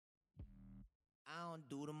don't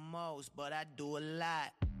do the most, but I do a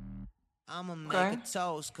lot. I'ma make a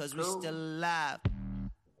toast, cause we still alive.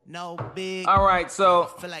 No big. All right, so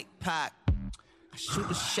I feel like Pac. I shoot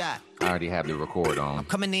a shot. I already have the record on. I'm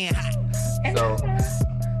coming in hot. So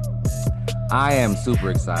I am super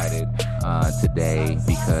excited today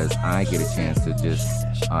because I get a chance to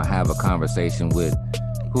just have a conversation with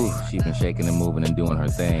she's been shaking and moving and doing her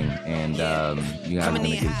thing, and you guys are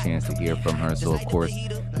going to get a chance to hear from her. So of course,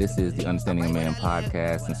 this is the Understanding a Man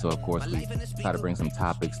podcast, and so of course we try to bring some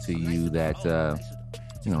topics to you that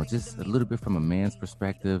just a little bit from a man's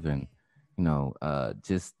perspective, and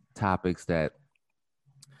just topics that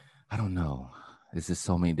I don't know. There's just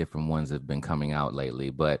so many different ones that have been coming out lately,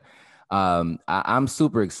 but I'm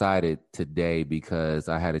super excited today because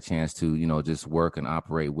I had a chance to, just work and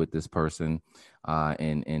operate with this person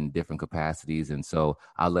in different capacities. And so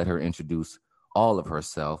I'll let her introduce all of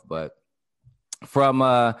herself. But from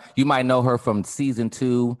you might know her from season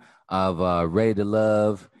 2 of Ready to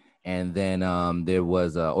Love. And then there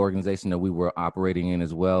was an organization that we were operating in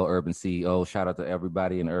as well, Urban CEO. Shout out to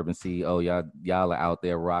everybody in Urban CEO. Y'all are out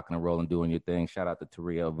there rocking and rolling, doing your thing. Shout out to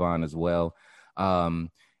Taria Yvonne as well.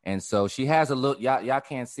 And so she has a little, y'all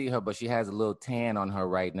can't see her, but she has a little tan on her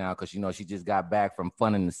right now because, she just got back from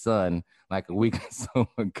Fun in the Sun like a week or so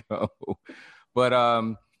ago.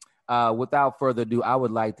 But without further ado, I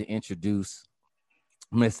would like to introduce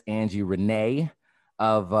Miss Angie Renee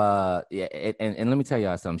of, and let me tell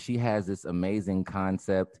y'all something. She has this amazing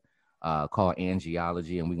concept called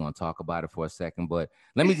angiology, and we're going to talk about it for a second. But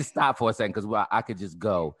let me just stop for a second because I could just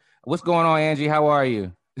go. What's going on, Angie? How are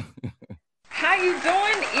you? How you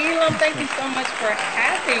doing, Elam? Thank you so much for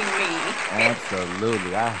having me.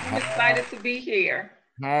 Absolutely. I'm excited to be here.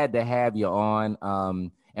 Had to have you on.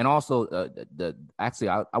 And also,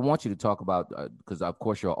 I want you to talk about, because of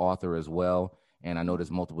course you're an author as well. And I know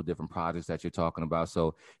there's multiple different projects that you're talking about.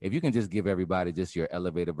 So if you can just give everybody just your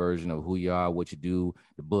elevator version of who you are, what you do,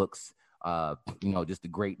 the books, just the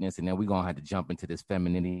greatness. And then we're going to have to jump into this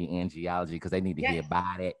femininity angiology because they need to hear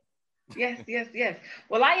about it. Yes.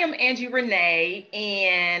 Well, I am Angie Renee,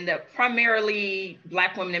 and primarily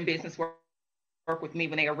Black women in business work with me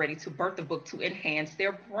when they are ready to birth a book to enhance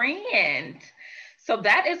their brand. So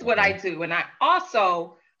that is what I do. And I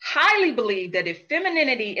also highly believe that if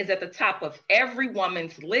femininity is at the top of every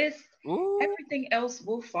woman's list, everything else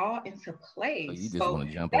will fall into place. So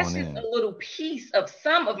jump that's on just in. a little piece of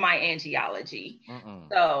some of my angiology.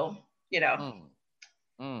 So,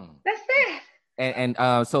 that's it. And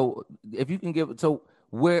so if you can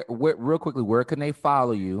where real quickly, where can they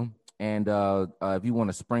follow you? And if you want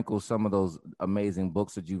to sprinkle some of those amazing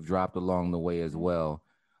books that you've dropped along the way as well,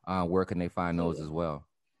 where can they find those as well?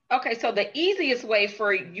 Okay, so the easiest way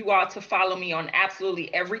for you all to follow me on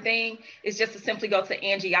absolutely everything is just to simply go to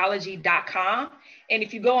angiology.com. And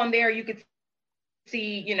if you go on there, you could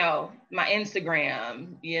see, my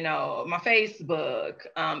Instagram, my Facebook,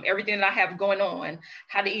 everything that I have going on,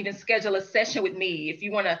 how to even schedule a session with me if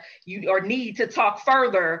you need to talk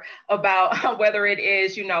further about whether it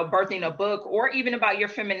is, birthing a book or even about your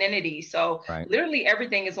femininity. So Literally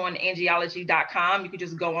everything is on angiology.com. You can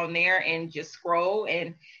just go on there and just scroll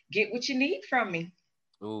and get what you need from me.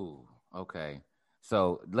 Ooh, okay.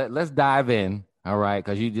 So let's dive in. All right,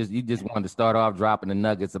 because you just wanted to start off dropping the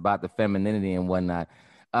nuggets about the femininity and whatnot.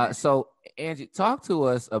 So Angie, talk to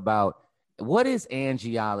us about what is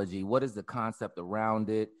angiology? What is the concept around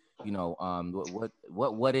it?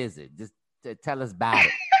 What is it? Just tell us about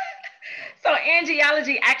it. So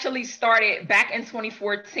angiology actually started back in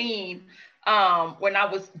 2014 when I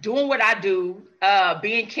was doing what I do,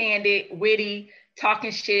 being candid, witty, talking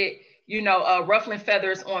shit. Ruffling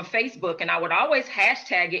feathers on Facebook, and I would always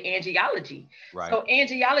hashtag it angiology. Right. So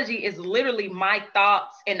angiology is literally my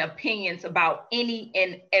thoughts and opinions about any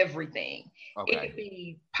and everything. Okay. It could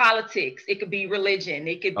be politics, it could be religion,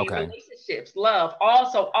 it could be relationships, love.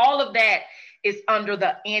 Also, all of that is under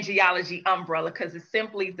the angiology umbrella because it's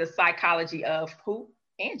simply the psychology of who?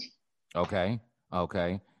 Angie. Okay.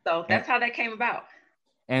 So that's how that came about.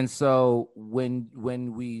 And so when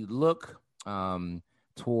we look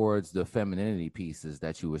towards the femininity pieces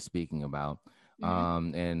that you were speaking about,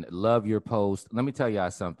 and love your post. Let me tell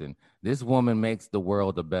y'all something. This woman makes the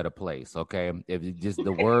world a better place. Okay, if you just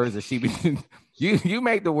the words that she be, you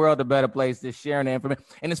make the world a better place. Just sharing the information,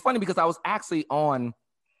 and it's funny because I was actually on,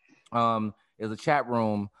 there's a chat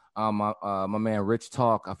room. My man Rich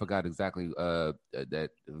Talk. I forgot exactly the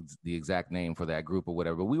exact name for that group or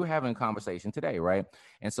whatever. But we were having a conversation today, right?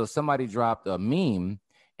 And so somebody dropped a meme.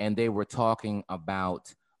 And they were talking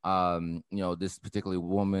about, this particular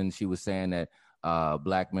woman. She was saying that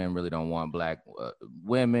black men really don't want black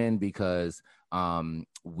women because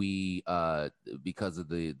because of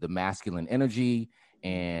the masculine energy.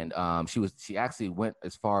 And she actually went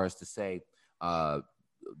as far as to say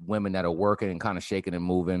women that are working and kind of shaking and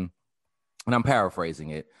moving. And I'm paraphrasing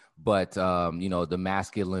it, but the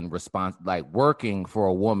masculine response, like working for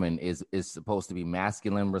a woman is supposed to be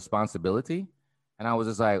masculine responsibility. And I was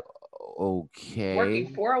just like, okay.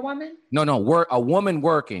 Working for a woman? No, a woman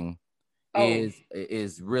working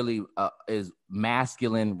is really is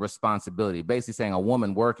masculine responsibility. Basically saying a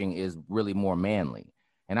woman working is really more manly.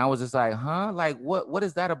 And I was just like, huh? Like, what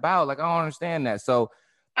is that about? Like, I don't understand that. So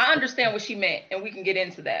I understand what she meant, and we can get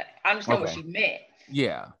into that. I understand what she meant.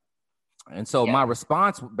 Yeah. And so my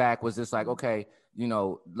response back was just like, okay,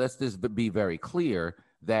 let's just be very clear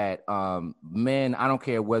that men, I don't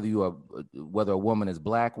care whether a woman is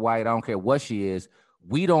black, white, I don't care what she is,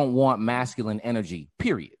 we don't want masculine energy,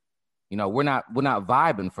 period. We're not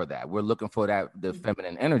vibing for that. We're looking for the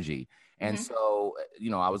feminine energy. And so,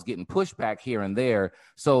 I was getting pushback here and there.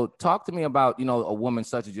 So talk to me about, a woman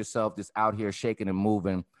such as yourself that's out here shaking and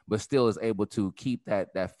moving, but still is able to keep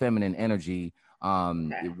that feminine energy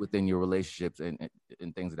within your relationships and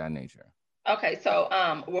things of that nature. Okay. So,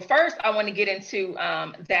 well, first I want to get into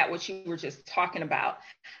that, what you were just talking about.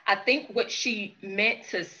 I think what she meant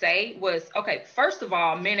to say was, okay, first of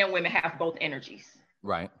all, men and women have both energies.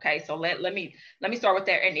 Right. Okay. So let me start with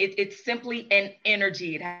that. And it's simply an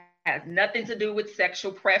energy. It has nothing to do with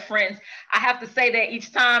sexual preference. I have to say that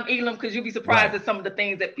each time, Elam, because you'll be surprised at some of the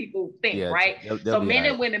things that people think, right? So men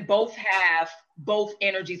and women both have both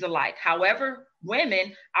energies alike. However,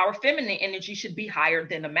 women, our feminine energy should be higher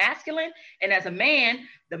than the masculine. And as a man,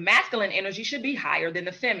 the masculine energy should be higher than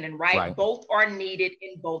the feminine, right? Both are needed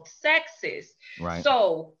in both sexes. Right.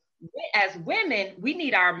 So as women, we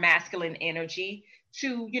need our masculine energy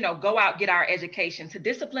to, go out, get our education, to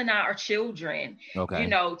discipline our children,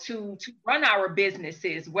 to run our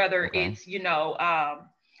businesses, whether it's,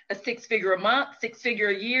 a 6-figure a month, 6-figure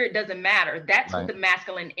a year, it doesn't matter. That's what the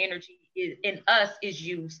masculine energy in us is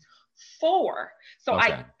used for. So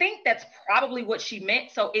I think that's probably what she meant.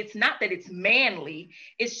 So it's not that it's manly.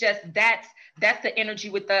 It's just that's the energy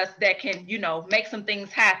with us that can, make some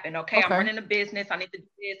things happen. Okay. I'm running a business. I need to do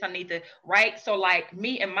this. I need to, right? So like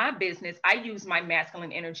me and my business, I use my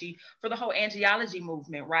masculine energy for the whole angiology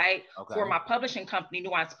movement, right? For my publishing company,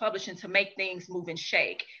 Nuance Publishing, to make things move and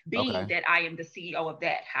shake, being that I am the CEO of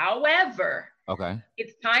that. However,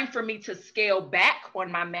 it's time for me to scale back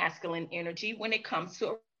on my masculine energy when it comes to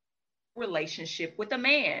a relationship with a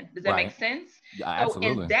man. Does that make sense? Yeah,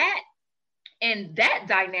 absolutely. So in that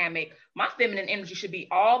dynamic, my feminine energy should be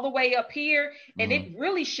all the way up here, and it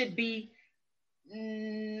really should be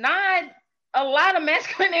not a lot of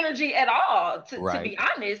masculine energy at all, to be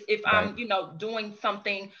honest, if I'm, doing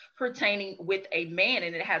something pertaining with a man,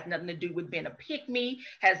 and it has nothing to do with being a pick-me,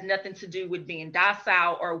 has nothing to do with being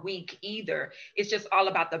docile or weak either. It's just all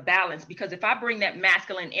about the balance, because if I bring that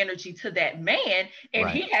masculine energy to that man and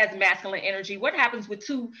he has masculine energy, what happens with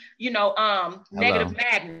two, negative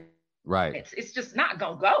magnets? Right. It's just not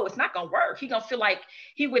gonna go. It's not gonna work. He gonna feel like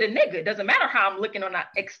he with a nigga. It doesn't matter how I'm looking on the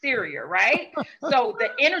exterior, right? So the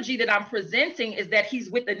energy that I'm presenting is that he's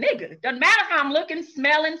with a nigga. Doesn't matter how I'm looking,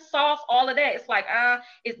 smelling, soft, all of that. It's like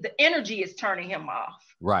the energy is turning him off.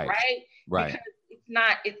 Right. Because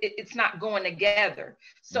it's not going together.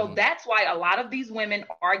 So that's why a lot of these women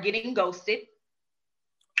are getting ghosted.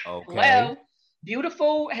 Okay. Well,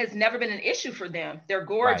 beautiful has never been an issue for them. They're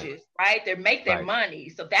gorgeous, right? They make their money.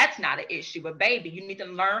 So that's not an issue. But baby, you need to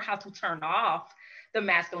learn how to turn off the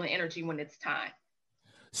masculine energy when it's time.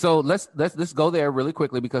 So let's go there really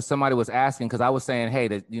quickly, because somebody was asking, because I was saying, hey,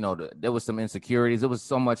 that there was some insecurities. There was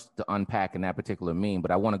so much to unpack in that particular meme, but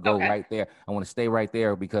I want to go right there. I want to stay right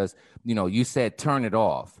there because, you said turn it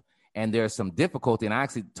off. And there's some difficulty, and I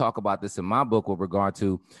actually talk about this in my book with regard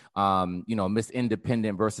to, Miss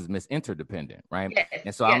Independent versus Miss Interdependent, right? Yes,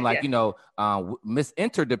 and so I'm like, Miss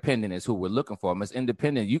Interdependent is who we're looking for. Miss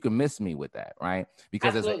Independent, you can miss me with that, right?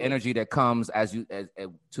 Because there's an energy that comes as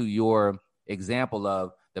to your example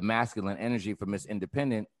of the masculine energy for Miss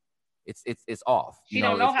Independent. It's off. She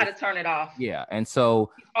don't know how to turn it off. Yeah, and so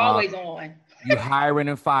it's always on. You hiring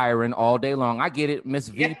and firing all day long. I get it, Miss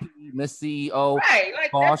VP, Miss CEO,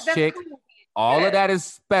 boss chick. Cool. All of that is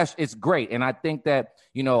special. It's great, and I think that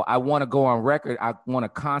I want to go on record. I want to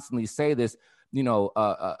constantly say this.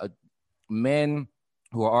 Men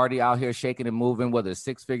who are already out here shaking and moving, whether it's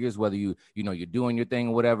 6 figures, whether you're doing your thing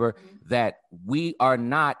or whatever, that we are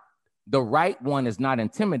not. The right one is not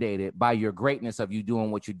intimidated by your greatness of you doing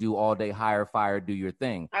what you do all day, hire, fire, do your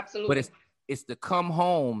thing. Absolutely. But it's to come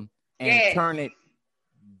home and turn it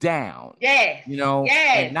down. Yes. You know,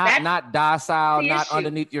 and not docile, not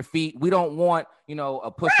underneath your feet. We don't want, you know,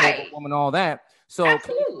 a pushover woman, all that. So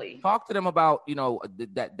absolutely talk to them about, you know,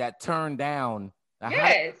 that turn down.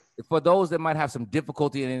 Yes. For those that might have some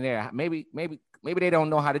difficulty in there, maybe they don't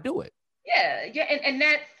know how to do it. Yeah. And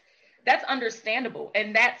that's understandable.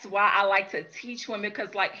 And that's why I like to teach women,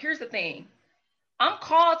 because like, here's the thing. I'm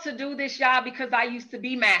called to do this, y'all, because I used to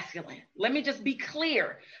be masculine. Let me just be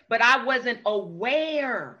clear. But I wasn't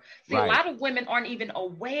aware. See, a lot of women aren't even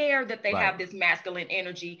aware that they have this masculine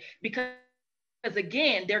energy because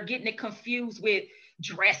again, they're getting it confused with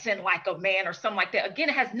dressing like a man or something like that. Again,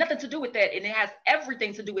 it has nothing to do with that. And it has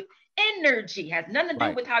everything to do with energy, has nothing to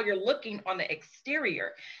do with how you're looking on the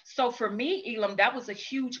exterior. So for me, Elam, that was a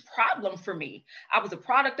huge problem for me. I was a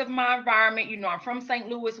product of my environment. You know, I'm from St.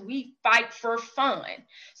 Louis. We fight for fun.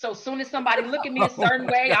 So as soon as somebody look at me a certain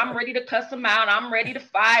way, I'm ready to cuss them out. I'm ready to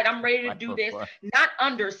fight. I'm ready to do this, not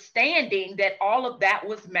understanding that all of that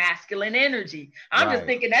was masculine energy. I'm just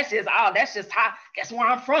thinking that's just how, that's where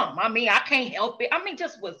I'm from. I mean, I can't help it. I mean,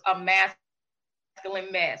 just was a masculine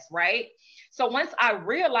mess, right? So once I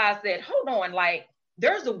realized that, hold on, like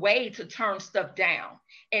there's a way to turn stuff down.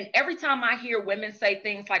 And every time I hear women say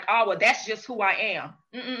things like, oh, well, that's just who I am.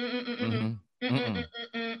 I'm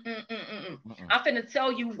finna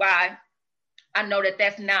tell you why I know that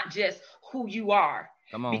that's not just who you are.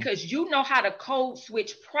 Because you know how to code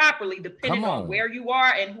switch properly depending on where you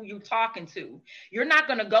are and who you're talking to. You're not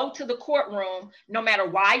going to go to the courtroom no matter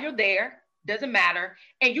why you're there. Doesn't matter.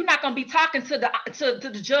 And you're not going to be talking to the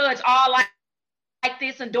judge all like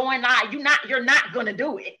this and doing that. You're not going to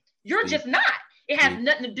do it. You're just not. It has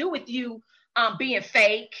nothing to do with you being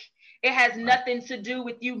fake. It has nothing to do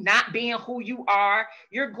with you not being who you are.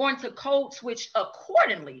 You're going to code switch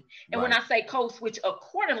accordingly. And when I say code switch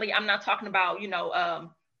accordingly, I'm not talking about, I'm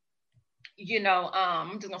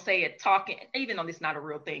just gonna say it, talking, even though this is not a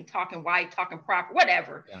real thing, talking white, talking proper,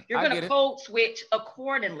 whatever. Yeah, you're gonna code switch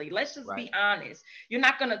accordingly. Let's just be honest. You're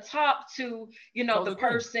not gonna talk to, the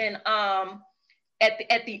person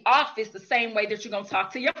at the office the same way that you're gonna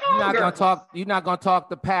talk to your homegirl. You're not gonna talk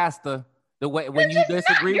to pastor the way when you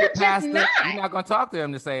disagree with pastor. You're not gonna talk to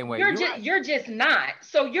him the same way. You're just not.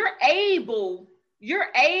 So you're able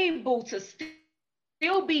to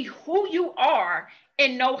still be who you are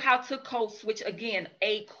and know how to code switch again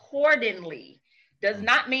accordingly. Does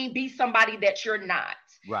not mean be somebody that you're not.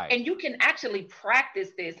 Right. And you can actually practice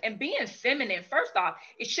this. And being feminine, first off,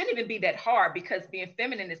 it shouldn't even be that hard because being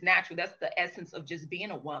feminine is natural. That's the essence of just being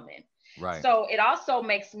a woman. Right. So it also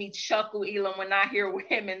makes me chuckle, Elam, when I hear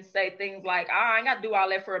women say things like, I ain't got to do all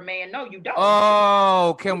that for a man. No, you don't.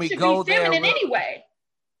 Oh, can we go there? You should be feminine anyway.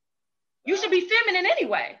 You should be feminine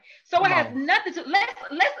anyway. So it has nothing to, let's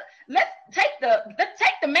take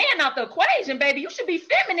the man out the equation, baby. You should be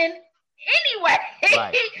feminine anyway.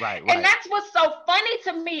 Right. And that's what's so funny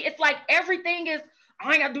to me. It's like everything is,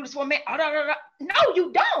 I ain't got to do this for a man. No,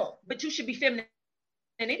 you don't. But you should be feminine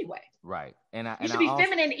anyway. Right. You should be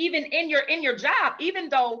feminine even in your job, even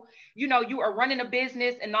though, you are running a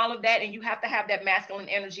business and all of that, and you have to have that masculine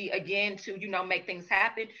energy again to, make things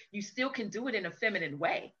happen. You still can do it in a feminine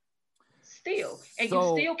way. You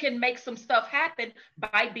still can make some stuff happen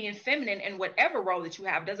by being feminine in whatever role that you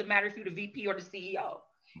have. Doesn't matter if you're the VP or the CEO.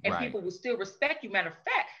 And people will still respect you. Matter of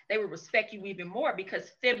fact, they will respect you even more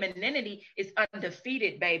because femininity is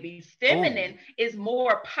undefeated, baby. Feminine is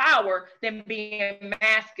more power than being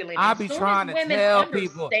masculine. I be trying to tell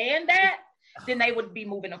people. Understand that, then they would be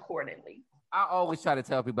moving accordingly. I always try to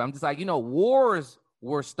tell people, I'm just like, wars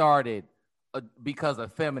were started because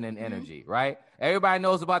of feminine energy, right? Everybody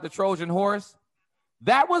knows about the Trojan horse.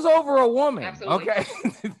 That was over a woman. Absolutely. Okay.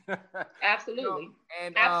 Absolutely.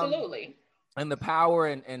 Absolutely. And the power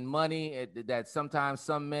and money that sometimes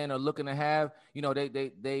some men are looking to have,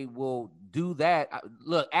 they will do that.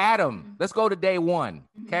 Look, Adam, let's go to day one.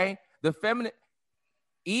 Okay. The feminine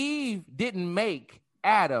Eve didn't make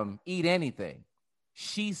Adam eat anything.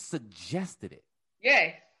 She suggested it.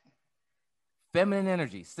 Yes. Feminine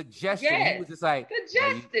energy, suggestion. Yes. He was just like,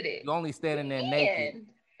 suggested it. You only standing there naked.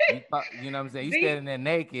 You know what I'm saying? You standing there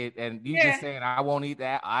naked and you just saying, I won't eat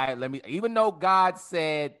that. Even though God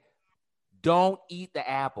said, don't eat the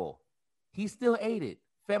apple, he still ate it.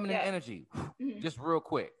 Feminine energy, just real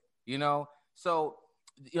quick, So,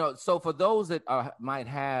 so for those that might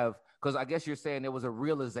have, because I guess you're saying there was a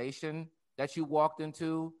realization that you walked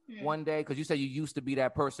into one day, because you said you used to be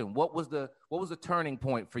that person. What was the turning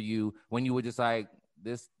point for you when you were just like,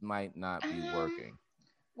 this might not be working?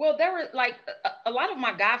 Well, there were like a lot of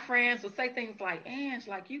my guy friends would say things like, Ange,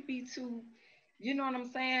 like you be too You know what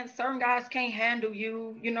I'm saying? Certain guys can't handle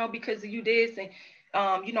you, you know, because of you this and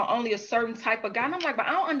you know, only a certain type of guy. And I'm like, but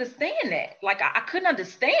I don't understand that. Like I couldn't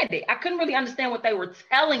understand it. I couldn't really understand what they were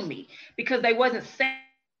telling me because they wasn't saying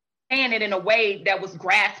it in a way that was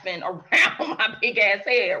grasping around my big ass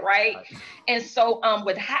head, right? And so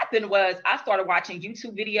what happened was I started watching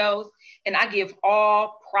YouTube videos, and I give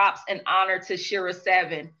all props and honor to Shira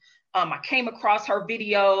Seven. I came across her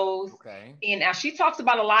videos, and now she talks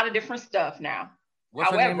about a lot of different stuff now.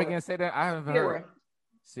 What's her name again? Say that. I haven't heard.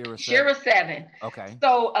 Shira Seven. Okay.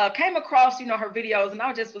 So came across, you know, her videos, and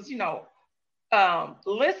I just was, you know,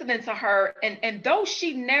 listening to her, and though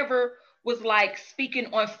she never was like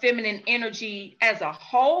speaking on feminine energy as a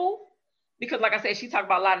whole, because like I said, she talked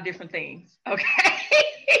about a lot of different things. Okay.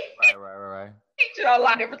 Right. You know, a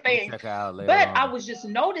lot of different things. Check out later but on. I was just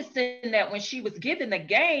noticing that when she was giving the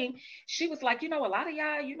game, she was like, you know, a lot of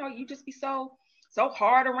y'all, you know, you just be so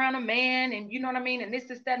hard around a man, and you know what I mean, and this,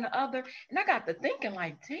 that, and the other. And I got to thinking,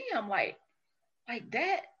 like, damn, like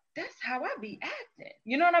that's how I be acting.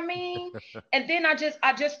 You know what I mean? And then I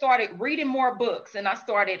just started reading more books, and I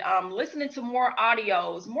started listening to more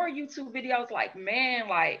audios, more YouTube videos. Like, man,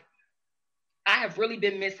 like I have really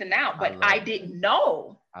been missing out, but I didn't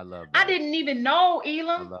know. I love that. I didn't even know,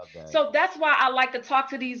 Elam. I love that. So that's why I like to talk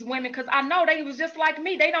to these women, because I know they was just like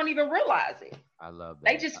me. They don't even realize it. I love that.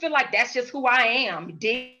 They just feel like that's just who I am.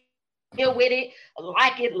 Deal with it,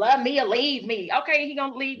 like it, love me or leave me. Okay, he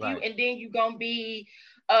gonna leave you, and then you gonna be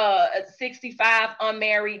 65,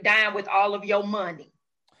 unmarried, dying with all of your money.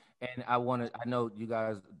 And I know you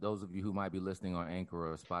guys, those of you who might be listening on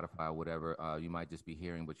Anchor or Spotify or whatever, you might just be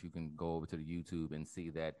hearing, but you can go over to the YouTube and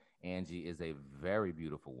see that Angie is a very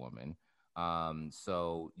beautiful woman.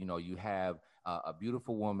 So, you know, you have a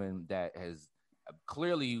beautiful woman that has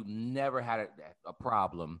clearly never had a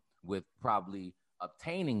problem with probably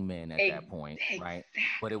obtaining men at that point, right?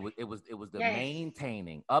 But it was the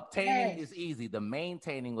maintaining. Obtaining is easy. The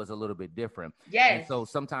maintaining was a little bit different. And so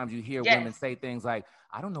sometimes you hear women say things like,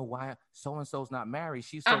 I don't know why so-and-so's not married.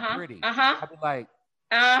 She's so pretty. I'd be like,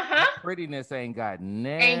 prettiness ain't got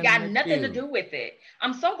nothing to do with it.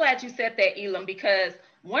 I'm so glad you said that, Elam, because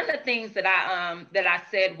one of the things that I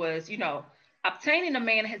said was, you know, obtaining a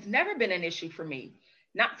man has never been an issue for me.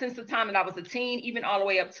 Not since the time that I was a teen, even all the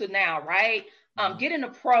way up to now, right? Getting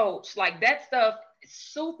approached, like that stuff,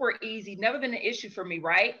 super easy, never been an issue for me,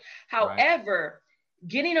 right? However,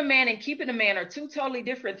 getting a man and keeping a man are two totally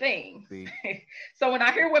different things. So when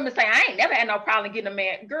I hear women say, I ain't never had no problem getting a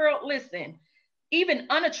man, girl, listen, even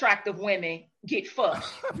unattractive women get fucked.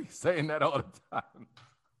 I be saying that all the time.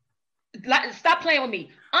 Like, stop playing with me.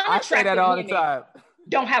 Unattractive I say that all the time.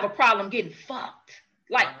 Don't have a problem getting fucked.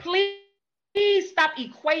 Like, please stop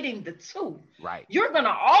equating the two. Right. You're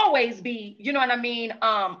gonna always be, you know what I mean,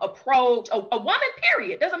 approach a woman,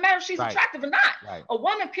 period. Doesn't matter if she's attractive or not. Right. A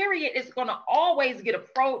woman, period, is gonna always get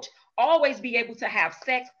approached, always be able to have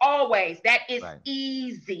sex, always. That is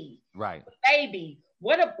easy. Right. But baby,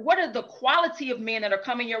 what are the quality of men that are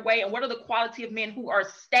coming your way, and what are the quality of men who are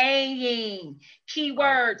staying?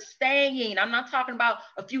 Keyword, staying. I'm not talking about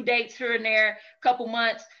a few dates here and there, couple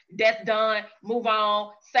months, that's done, move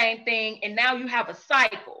on, same thing, and now you have a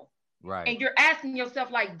cycle. Right. And you're asking yourself,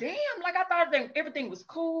 like, damn, like I thought everything was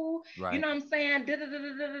cool. Right. You know what I'm saying?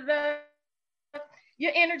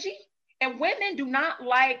 Your energy. And women do not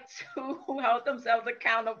like to hold themselves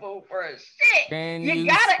accountable for shit. Can you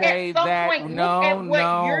gotta say at some that? point look at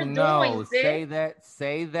what you're doing. Sis.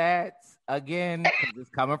 Say that again.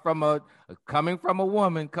 It's coming from a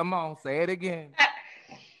woman. Come on, say it again.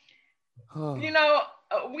 You know,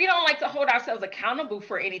 we don't like to hold ourselves accountable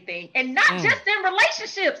for anything, and not just in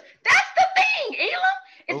relationships. That's the thing, Elam.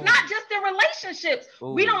 It's not just in relationships.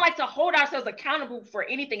 We don't like to hold ourselves accountable for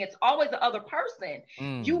anything. It's always the other person.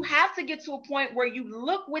 You have to get to a point where you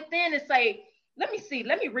look within and say, let me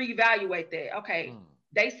reevaluate that. Okay,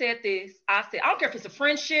 they said this, I said, I don't care if it's a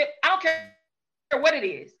friendship, I don't care what it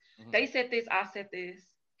is. They said this, I said this.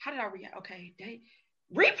 How did I react? Okay,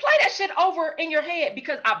 replay that shit over in your head,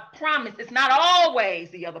 because I promise it's not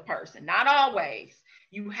always the other person. Not always.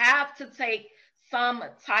 You have to take some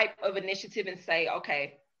type of initiative and say,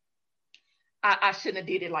 okay, I shouldn't have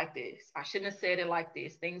did it like this. I shouldn't have said it like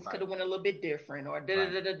this. Things could have went a little bit different, or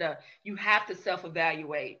da. You have to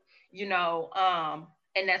self-evaluate, you know,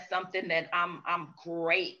 and that's something that I'm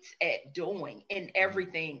great at doing in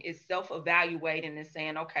everything, is self-evaluating and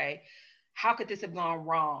saying, okay, how could this have gone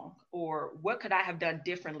wrong? Or what could I have done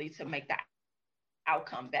differently to make the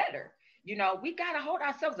outcome better? You know, we got to hold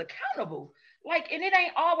ourselves accountable. Like, and it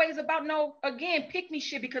ain't always about no, again, pick me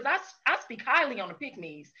shit, because I speak highly on the pick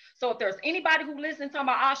me's. So if there's anybody who listens talking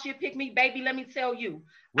about, oh, shit, pick me, baby, let me tell you,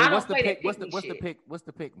 Well, I don't play that pick me shit. What's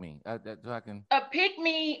the pick me? So I can... A pick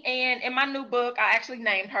me, and in my new book, I actually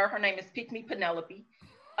named her. Her name is Pick Me Penelope.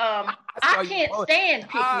 I can't stand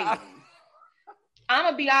pick me. I'm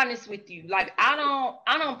gonna be honest with you. Like, I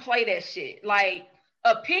don't play that shit. Like,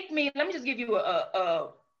 a pick me. Let me just give you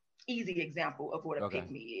a easy example of what a pick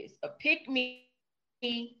me is. A pick me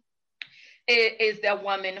is that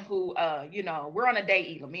woman who, you know, we're on a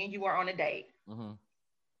date, Ela. Me and you are on a date. Mm-hmm.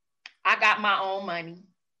 I got my own money.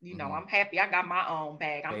 You know, I'm happy. I got my own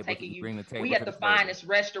bag. I'm taking you. We at the finest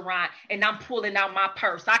restaurant, and I'm pulling out my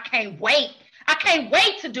purse. I can't wait. I can't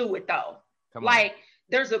wait to do it though. Like,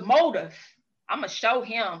 there's a motive. I'm gonna show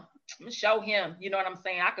him. You know what I'm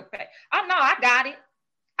saying? I could pay. Oh no, I got it.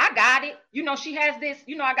 You know, she has this.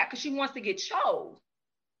 You know, because she wants to get chose.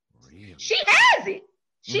 Really? She has it.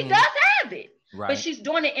 She does have it. Right. But she's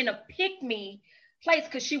doing it in a pick me place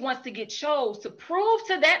because she wants to get chose to prove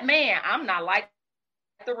to that man, I'm not like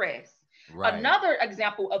the rest. Right. Another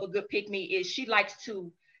example of a good pick me is she likes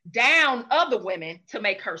to down other women to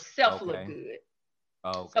make herself look good.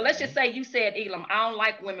 Okay. So let's just say you said, Elam, I don't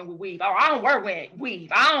like women with weave. Oh, I don't wear weave.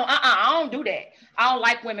 I don't do that. I don't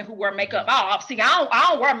like women who wear makeup. Oh, see, I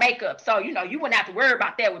don't wear makeup. So, you know, you wouldn't have to worry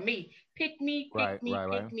about that with me. Pick me. I'm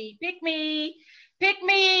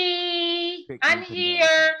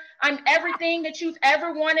here. I'm everything that you've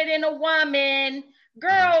ever wanted in a woman.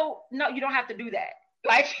 Girl, no, you don't have to do that.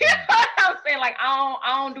 Like, you know what I'm saying? Like,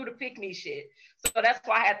 I don't do the pick me shit. So that's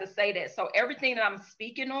why I had to say that. So everything that I'm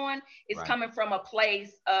speaking on is coming from a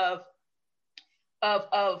place of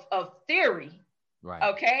theory. Right.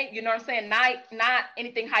 Okay. You know what I'm saying? Not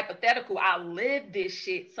anything hypothetical. I live this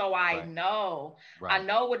shit. So I know. Right. I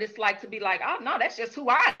know what it's like to be like, oh no, that's just who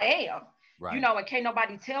I am. Right. You know, and can't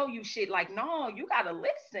nobody tell you shit. Like, no, you gotta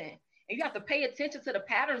listen. And you have to pay attention to the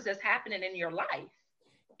patterns that's happening in your life.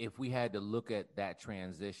 If we had to look at that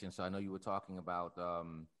transition, so I know you were talking about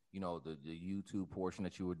you know, the YouTube portion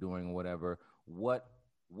that you were doing or whatever, what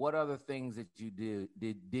other things that you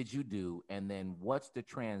did you do? And then what's the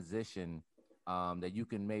transition that you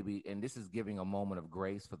can maybe, and this is giving a moment of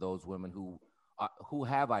grace for those women who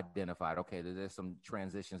have identified, okay, there's some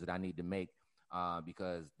transitions that I need to make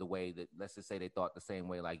because the way that, let's just say they thought the same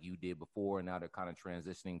way like you did before, and now they're kind of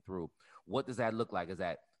transitioning through. What does that look like? Is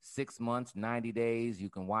that 6 months, 90 days? You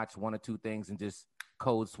can watch one or two things and just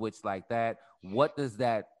code switch like that. What does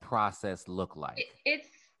that process look like?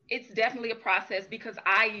 It's definitely a process because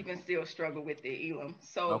I even still struggle with it, Elam.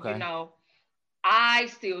 So, you know, I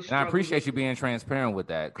still struggle. And I appreciate you being transparent with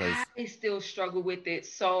that, because I still struggle with it.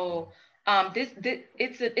 So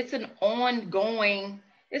it's an ongoing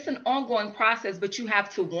process, but you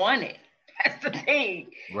have to want it. That's the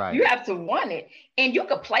thing. Right. You have to want it. And you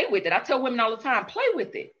could play with it. I tell women all the time, play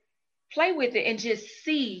with it and just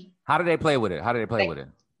see. How do they play with it?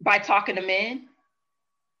 By talking to men.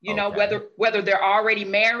 You know, whether they're already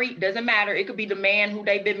married, doesn't matter. It could be the man who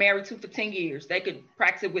they've been married to for 10 years. They could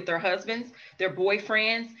practice it with their husbands, their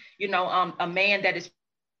boyfriends, you know, a man that is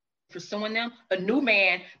pursuing them. A new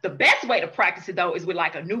man, the best way to practice it though is with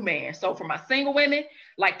like a new man. So for my single women,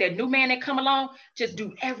 like that new man that come along, just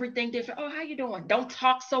do everything different. Oh, how you doing? Don't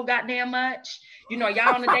talk so goddamn much. You know,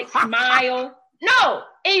 y'all on a date, smile. No,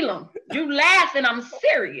 Elam, you laugh and I'm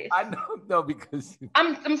serious. I know because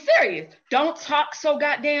I'm serious. Don't talk so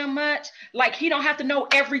goddamn much. Like, he don't have to know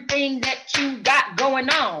everything that you got going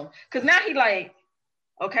on. Cause now he like,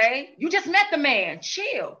 okay, you just met the man.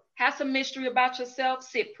 Chill. Have some mystery about yourself.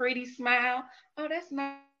 Sit pretty, smile. Oh, that's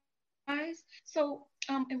nice. So,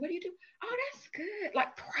 and what do you do? Oh, that's good.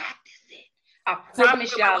 Like, practice it. I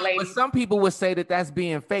promise y'all, ladies. But some people would say that that's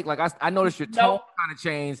being fake. Like, I noticed your tone kind of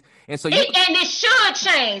changed. And so and it should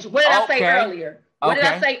change. What did I say earlier? What did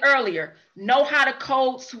I say earlier? Know how to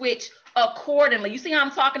code switch accordingly. You see how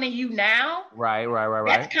I'm talking to you now? Right.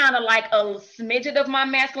 That's kind of like a smidget of my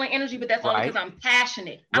masculine energy, but that's only because I'm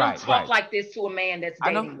passionate. I don't talk like this to a man that's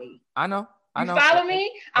dating me. I know. You follow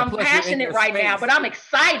me? I'm passionate right now, but I'm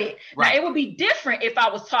excited. Right. Now, it would be different if I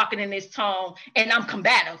was talking in this tone and I'm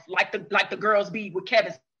combative, like the girls be with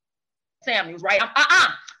Kevin Samuels, right?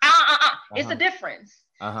 It's a difference.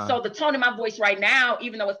 So the tone in my voice right now,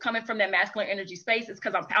 even though it's coming from that masculine energy space, is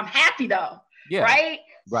because I'm happy though. Yeah. Right?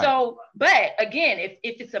 So, but again, if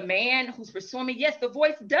it's a man who's pursuing me, yes, the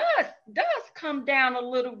voice does come down a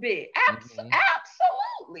little bit.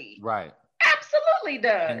 Absolutely. Right. Absolutely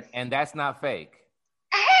does. And that's not fake.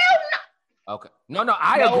 Hell Okay. No,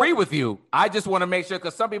 I agree with you. I just want to make sure,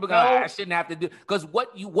 because some people go, I shouldn't have to do, because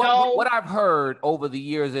what I've heard over the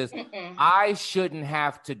years is I shouldn't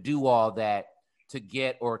have to do all that to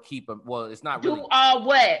get or keep them. Well, it's not really. Do all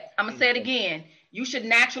what? I'm gonna say it again. You should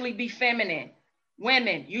naturally be feminine.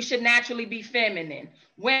 Women, you should naturally be feminine.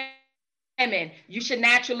 Women, you should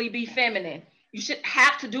naturally be feminine. You should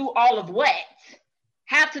have to do all of what?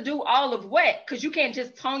 Have to do all of what? Because you can't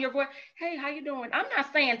just tone your voice. Hey, how you doing? I'm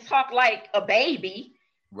not saying talk like a baby.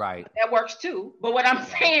 Right. That works too. But what I'm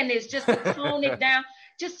saying is just to tone it down,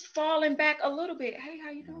 just falling back a little bit. Hey,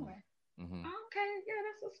 how you doing? Mm-hmm. Okay, yeah,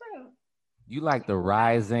 that's what's up. You like the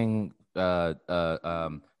rising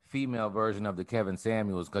female version of the Kevin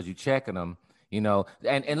Samuels, because you checking them, you know.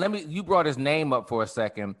 And you brought his name up for a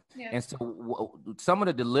second. Yeah. And so some of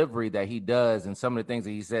the delivery that he does and some of the things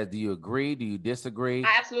that he says, do you agree? Do you disagree?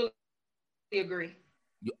 I absolutely agree.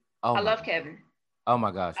 I love Kevin. Oh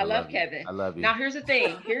my gosh. I love Kevin. I love you. Now here's the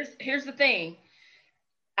thing. Here's the thing.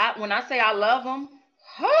 When I say I love him,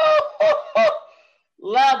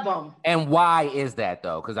 love him. And why is that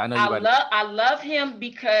though? Because I know I love him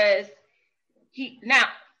because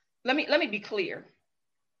let me be clear.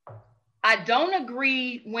 I don't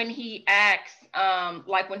agree when he acts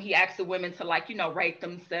when he asks the women to, like, you know, rate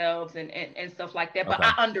themselves and stuff like that. Okay. But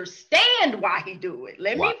I understand why he do it.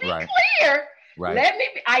 Let me be clear. Right.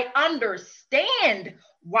 I understand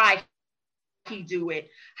why he do it.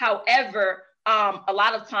 However, a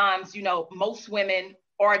lot of times, you know, most women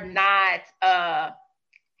are not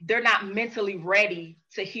they're not mentally ready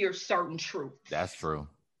to hear certain truths. That's true.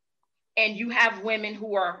 And you have women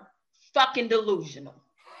who are fucking delusional.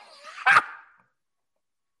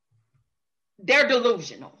 They're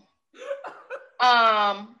delusional.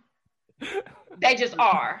 They just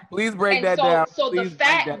are. Please break that down. So the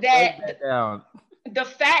fact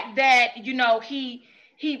that, you know, he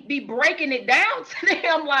be breaking it down to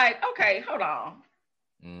them, like, okay, hold on.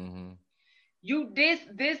 Mm-hmm. You this,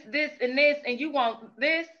 and this, and you want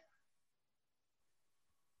this.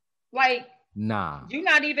 Like, nah. You're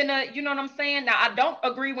not even you know what I'm saying? Now, I don't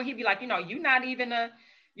agree when he be like, you know, you're not even a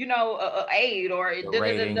aid or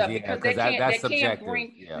because they can't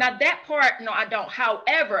bring. Yeah. Now that part, no, I don't.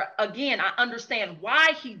 However, again, I understand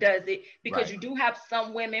why he does it, because you do have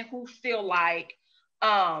some women who feel like,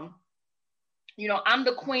 you know, I'm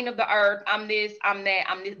the queen of the earth. I'm this, I'm that,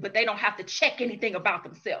 I'm this, but they don't have to check anything about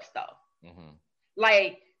themselves though. Mm-hmm.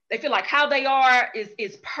 Like, they feel like how they are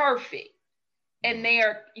is perfect, and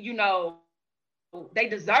they're, you know, they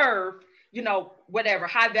deserve, you know, whatever,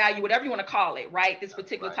 high value, whatever you want to call it, right? This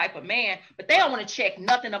particular type of man, but they don't want to check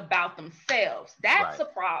nothing about themselves. That's a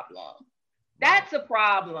problem. That's a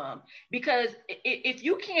problem, because if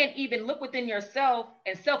you can't even look within yourself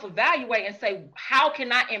and self-evaluate and say, how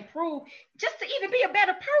can I improve just to even be a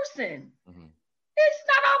better person? Mm-hmm. It's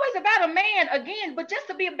not always about a man, again, but just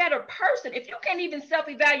to be a better person. If you can't even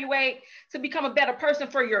self-evaluate to become a better person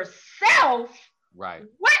for yourself, right?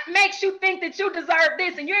 What makes you think that you deserve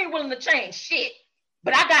this and you ain't willing to change shit?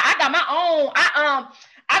 But I got my own.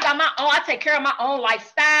 I got my own. I take care of my own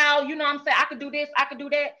lifestyle. You know what I'm saying? I could do this. I could do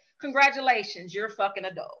that. Congratulations, you're a fucking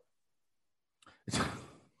adult.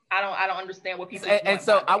 I don't understand what people. And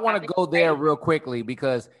so I want to go there real quickly,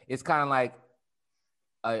 because it's kind of like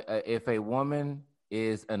if a woman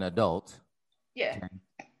is an adult, yeah,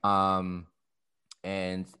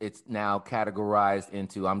 and it's now categorized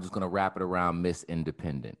into, I'm just going to wrap it around Miss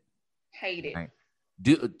Independent. Hate it. Right.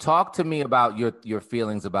 Talk to me about your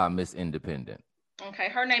feelings about Miss Independent. Okay,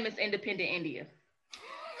 her name is Independent India.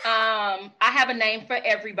 I have a name for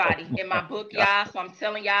everybody in my book, y'all. So I'm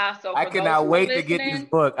telling y'all. So I cannot wait to get this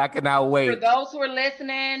book. I cannot wait. For those who are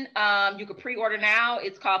listening, you can pre-order now.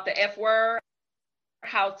 It's called The F Word: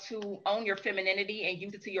 How to Own Your Femininity and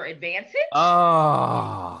Use It to Your Advantage.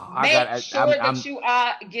 Oh, Make sure that you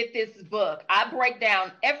get this book. I break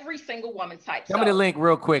down every single woman type. Tell me the link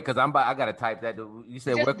real quick, because I got to type that. You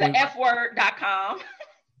said just the fword.com.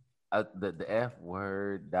 The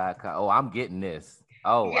fword.com. Oh, I'm getting this.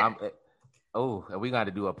 Oh, yeah. Are we going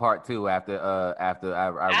to do a part 2 after I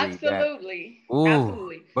read that? Absolutely.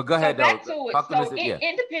 Absolutely. But go ahead, back to it. So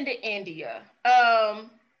Independent India.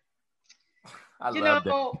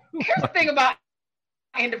 Here's the thing about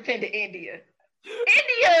Independent India.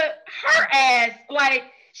 India, her ass, like,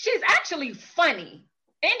 she's actually funny.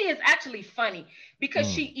 India is actually funny because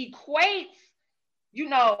she equates, you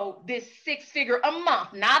know, this 6-figure a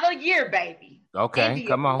month, not a year, baby. Okay, India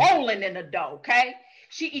come on. Rolling in the dough, okay?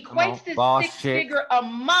 She equates this 6-figure a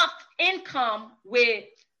month income with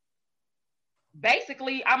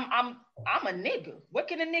basically, I'm a nigga. What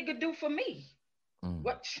can a nigga do for me?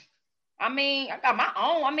 What? I mean, I got my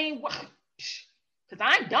own. I mean, Because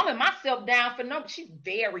I ain't dumbing myself down for no. She's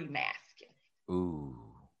very masculine. Ooh.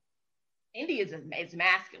 India is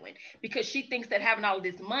masculine because she thinks that having all of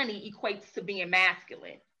this money equates to being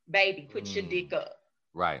masculine. Baby, put your dick up.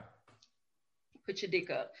 Right. Put your dick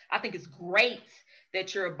up. I think it's great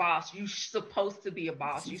that you're a boss. You're supposed to be a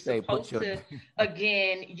boss. You're supposed to,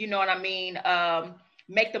 again, you know what I mean,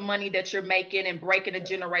 make the money that you're making and breaking the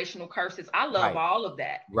generational curses. I love all of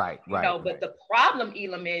that. Right. But the problem,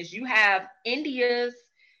 Elam, is you have India's,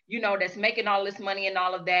 that's making all this money and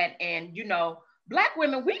all of that. And, Black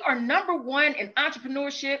women, we are number one in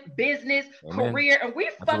entrepreneurship, business, career, and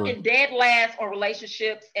we're fucking dead last on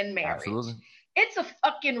relationships and marriage. Absolutely. It's a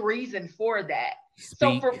fucking reason for that.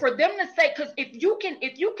 So for them to say, because if you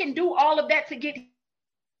can do all of that to get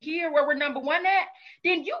here where we're number one at,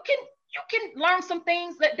 then you can learn some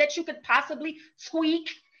things that you could possibly tweak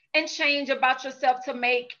and change about yourself to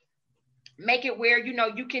make it where,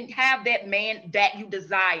 you can have that man that you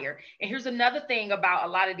desire. And here's another thing about a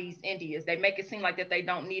lot of these Indians. They make it seem like that they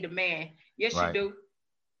don't need a man. Yes, you do.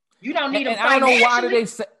 You don't need them financially. I don't know why do they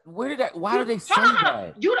say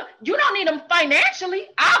that? You don't need them financially,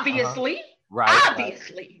 obviously.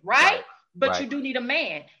 Right? But you do need a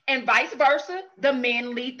man. And vice versa. The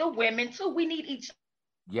men lead the women too. We need each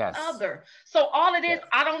other. So all of this,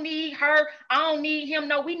 I don't need her, I don't need him.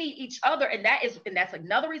 No, we need each other. And that's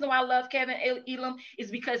another reason why I love Kevin Elam,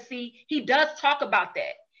 is because he does talk about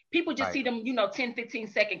that. People just see them, 10, 15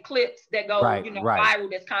 second clips that go,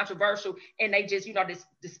 viral, that's controversial, and they just,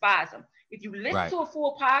 despise them. If you listen to a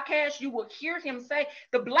full podcast, you will hear him say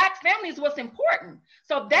the Black family is what's important.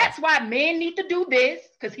 So that's why men need to do this,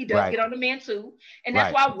 because he does get on the men too. And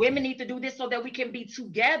that's why women need to do this so that we can be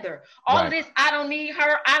together. All of this, I don't need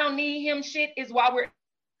her, I don't need him shit is why we're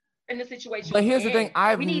in the situation. But here's the thing,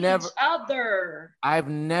 we need each other. I've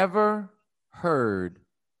never heard,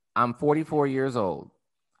 I'm 44 years old.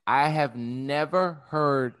 I have never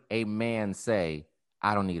heard a man say,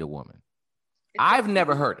 I don't need a woman. I've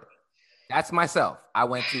never heard it. That's myself. I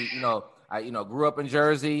went to, I grew up in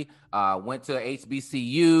Jersey, went to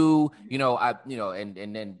HBCU,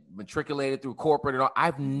 and then matriculated through corporate and all.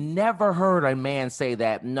 I've never heard a man say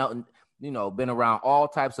that. No, been around all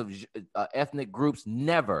types of ethnic groups,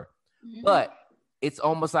 never. Mm-hmm. But it's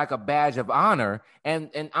almost like a badge of honor. And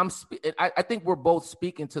I think we're both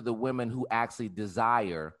speaking to the women who actually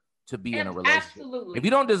desire to be in a relationship. Absolutely. If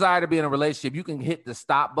you don't desire to be in a relationship, you can hit the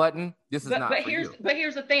stop button. This is not for you. But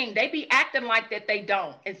here's the thing. They be acting like that they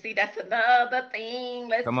don't. And see, that's another thing.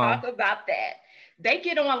 Let's talk about that. They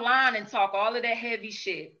get online and talk all of that heavy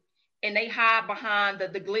shit. And they hide behind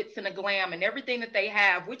the glitz and the glam and everything that they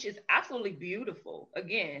have, which is absolutely beautiful.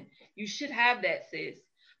 Again, you should have that, sis.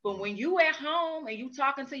 But when you at home and you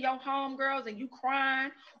talking to your homegirls and you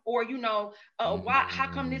crying, or, how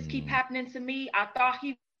come this keep happening to me? I thought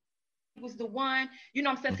he was the one, you know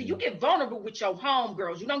what I'm saying? So you get vulnerable with your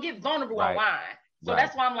homegirls. You don't get vulnerable online. So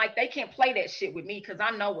that's why I'm like, they can't play that shit with me because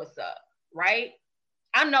I know what's up, right?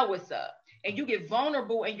 I know what's up. And you get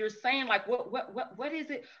vulnerable and you're saying like, what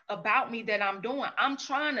is it about me that I'm doing? I'm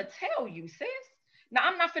trying to tell you, sis. Now,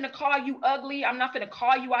 I'm not finna call you ugly. I'm not finna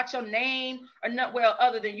call you out your name or not,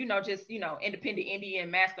 other than, just, independent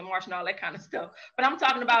Indian, master martial and all that kind of stuff. But I'm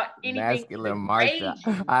talking about anything. Masculine martial.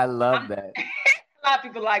 I love that. A lot of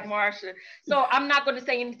people like Marsha. So I'm not going to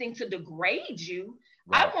say anything to degrade you.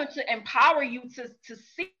 Right. I want to empower you to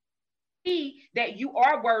see that you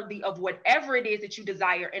are worthy of whatever it is that you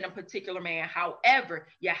desire in a particular man. However,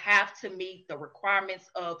 you have to meet the requirements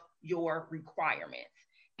of your requirements.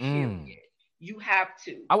 Period. You have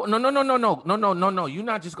to. No. You're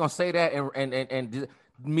not just going to say that and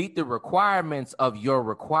meet the requirements of your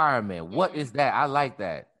requirement. What is that? I like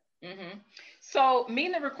that. Mm-hmm. So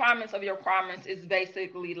meeting the requirements of your requirements is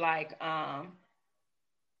basically like,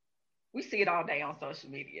 we see it all day on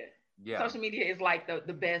social media. Yeah. Social media is like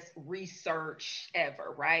the best research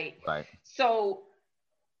ever, right? Right. So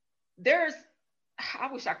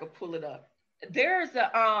I wish I could pull it up. There's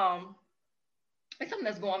it's something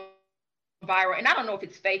that's going viral, and I don't know if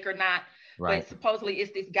it's fake or not, but supposedly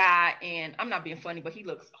it's this guy, and I'm not being funny, but he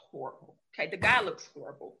looks horrible. Okay, the guy looks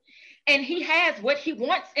horrible. And he has what he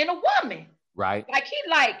wants in a woman. Right. Like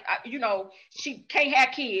she can't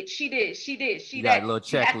have kids. She did. Got a little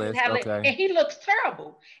checklist. Okay. And he looks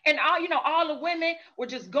terrible. And all the women were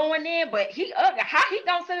just going in, but he ugly. How he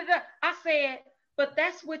gonna set it up? I said, but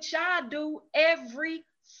that's what y'all do every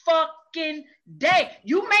fucking day.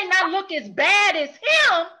 You may not look as bad as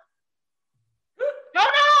him. Hold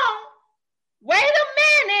on. Wait a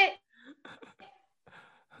minute.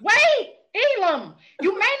 Wait. Elam,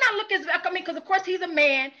 you may not look as, because of course he's a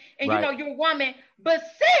man and you're a woman, but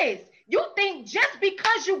sis, You think just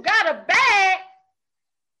because you got a bag,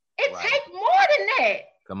 it take more than that.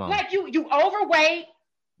 Come on. Like you overweight,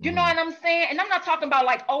 you know what I'm saying? And I'm not talking about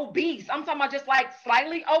like obese. I'm talking about just like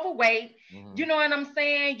slightly overweight. You know what I'm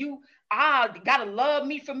saying? You gotta love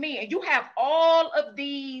me for me. And you have all of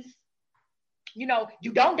these, you know,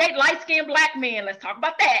 you don't date light-skinned black men. Let's talk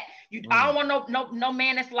about that. I don't want no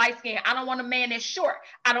man that's light-skinned. I don't want a man that's short.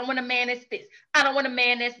 I don't want a man that's this. I don't want a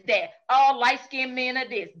man that's that. All light-skinned men are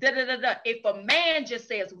this. Da da da da. If a man just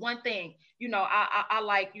says one thing, you know, I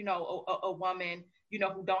like, you know, a woman, you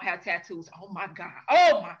know, who don't have tattoos. Oh my God.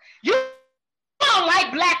 Oh my. You don't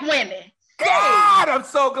like black women. God, I'm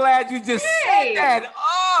so glad you just said that.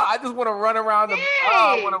 Oh, I just want to run around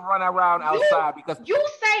I want to run around outside because you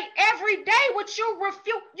say every day what you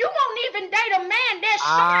refuse. You won't even date a man that's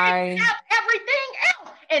short and have everything else.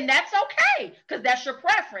 And that's okay, because that's your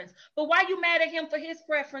preference. But why you mad at him for his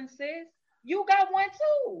preferences? You got one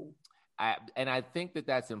too. I think that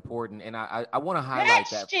that's important, and I want to highlight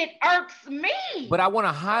that. That shit irks me. But I want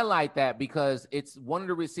to highlight that because it's one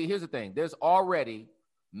of the see. Here's the thing: there's already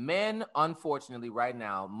men, unfortunately, right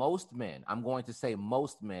now. Most men, I'm going to say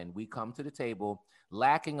most men, we come to the table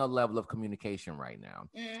lacking a level of communication right now,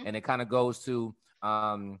 and it kind of goes to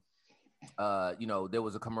you know, there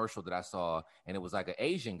was a commercial that I saw, and it was like an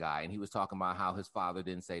Asian guy, and he was talking about how his father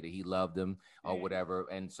didn't say that he loved him or whatever.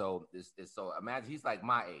 And so so imagine he's like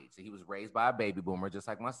my age. So he was raised by a baby boomer, just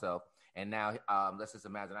like myself. And now let's just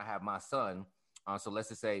imagine I have my son. So let's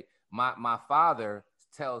just say my father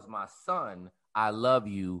tells my son, I love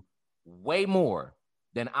you way more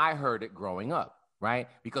than I heard it growing up. Right,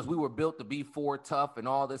 because we were built to be tough and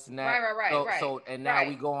all this and that. So and now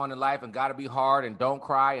we go on in life and got to be hard and don't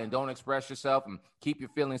cry and don't express yourself and keep your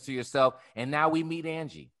feelings to yourself. And now we meet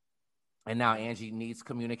Angie, and now Angie needs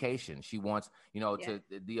communication. She wants, you know, to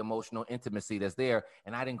the emotional intimacy that's there.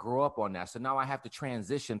 And I didn't grow up on that, so now I have to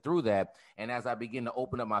transition through that. And as I begin to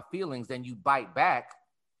open up my feelings, then you bite back.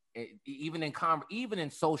 Even in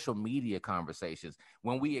social media conversations,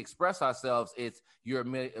 when we express ourselves, you're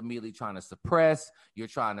immediately trying to suppress. You're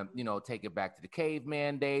trying to, you know, take it back to the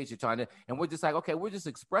caveman days. You're trying to, and we're just like, okay, we're just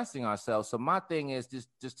expressing ourselves. So my thing is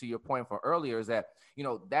just to your point from earlier is that, you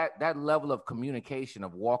know, that level of communication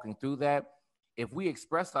of walking through that. If we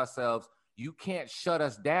express ourselves, you can't shut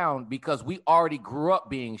us down because we already grew up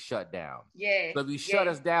being shut down. Yeah. So if you shut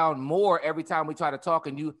us down more every time we try to talk,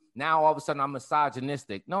 and you now all of a sudden I'm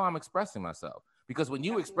misogynistic. No, I'm expressing myself, because when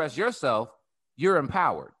you express yourself, you're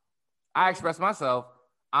empowered. I express myself,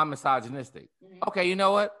 I'm misogynistic. Okay, you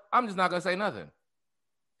know what? I'm just not gonna say nothing.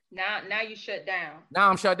 Now you shut down. Now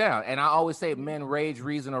I'm shut down. And I always say men rage,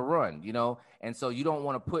 reason, or run, you know? And so you don't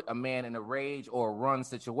want to put a man in a rage or a run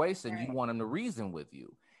situation. You want him to reason with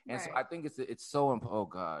you. And so I think it's so important. Oh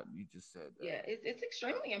God, you just said that. Yeah, it's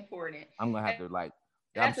extremely important. I'm gonna have to like.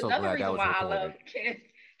 That's another reason why I love Kev.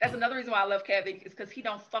 That's another reason why I love Kevin, is because he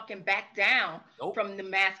don't fucking back down from the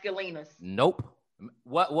masculinas. Nope.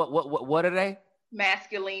 What are they?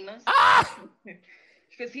 Masculinas.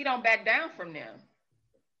 Because he don't back down from them.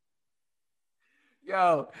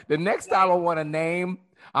 Yo, the next time I want a name,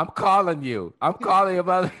 I'm calling you. I'm calling you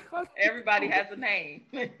about. Everybody has a name.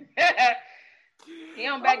 He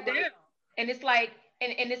don't back down. And it's like,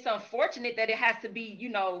 and it's unfortunate that it has to be, you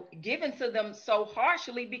know, given to them so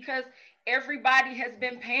harshly, because everybody has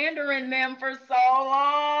been pandering them for so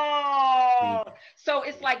long. So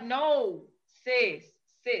it's like, no, sis,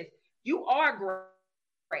 you are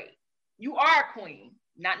great. You are a queen.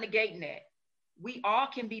 Not negating that. We all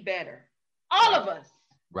can be better. All of us.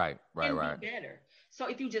 Right. Be better. So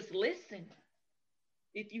if you just listen,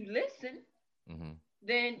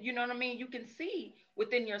 then, you know what I mean? You can see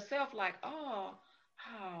within yourself, like, oh,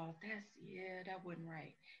 that wasn't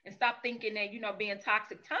right. And stop thinking that, you know, being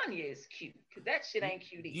toxic Tanya is cute, because that shit ain't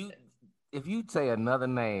cute either. If you say another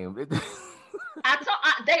name,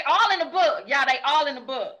 they all in the book. Yeah, they all in the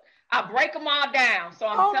book. I break them all down. So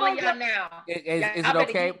I'm telling y'all now. Is it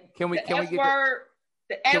okay? Can we get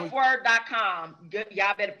the Fword.com.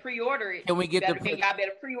 Y'all better pre-order it. Can we get y'all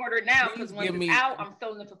better pre-order it now, because when it's out, I'm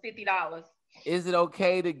selling it for $50. Is it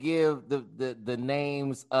okay to give the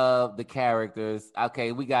names of the characters?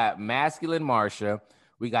 Okay, we got Masculine Marsha,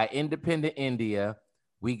 we got Independent India,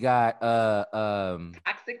 we got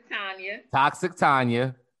Toxic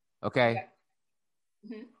Tanya. Okay.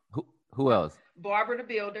 Mm-hmm. Who else? Barbara the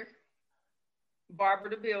Builder.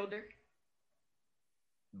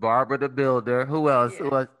 Who else? Yeah.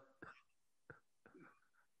 Who else?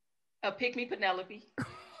 Pick Me Penelope.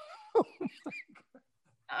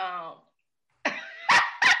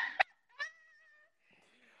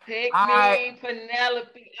 Pick Me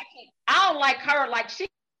Penelope. I don't like her. Like, she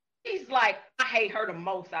like, I hate her the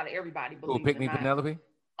most out of everybody. Who picked me, Penelope?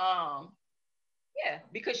 Yeah,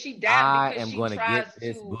 because she I am going to get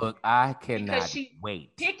this book. I cannot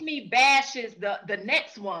wait. Pick Me bashes the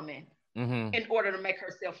next woman in order to make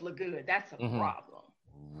herself look good. That's a problem.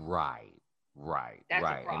 Right. That's a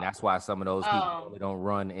problem. And that's why some of those people really don't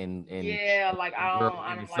run in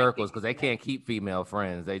I don't circles, because they can't keep female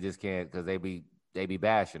friends. They just can't, because they be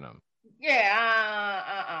bashing them.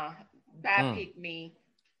 Yeah, that picked me.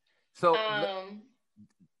 So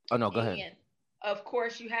oh no, go ahead. Of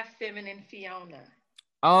course, you have feminine Fiona.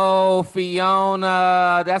 Oh,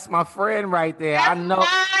 Fiona, that's my friend right there. That's I know.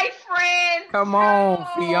 My friend. Come on,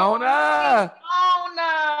 Fiona.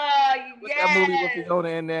 What's that movie with Fiona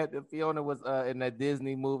in that? Fiona was in that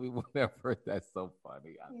Disney movie, whatever. That's so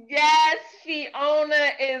funny. Yes,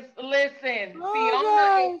 Fiona is. Listen,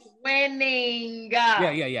 Fiona is winning.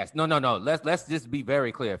 Yes. No. Let's just be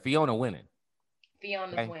very clear. Fiona winning.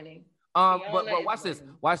 Fiona's winning. But watch this.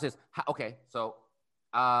 Okay, so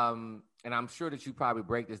and I'm sure that you probably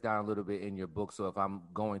break this down a little bit in your book. So if I'm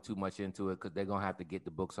going too much into it, because they're gonna have to get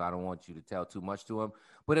the book, so I don't want you to tell too much to them.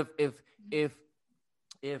 But if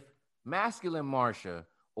Masculine Marsha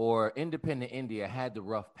or Independent India had the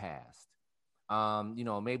rough past,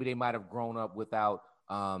 maybe they might have grown up without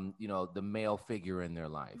the male figure in their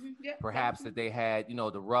life. Perhaps that they had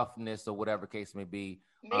the roughness or whatever case may be.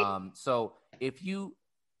 So if you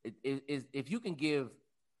can give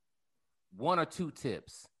one or two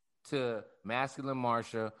tips to Masculine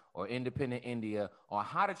Marsha or Independent India on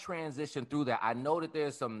how to transition through that. I know that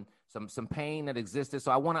there's some pain that existed,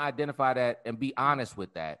 so I want to identify that and be honest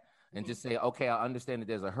with that and just say, okay, I understand that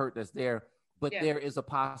there's a hurt that's there, but there is a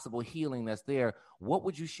possible healing that's there. What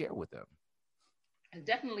would you share with them?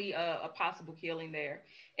 Definitely a possible healing there.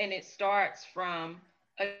 And it starts from,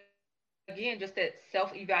 again, just that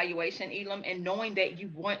self-evaluation, Elam, and knowing that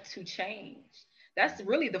you want to change. That's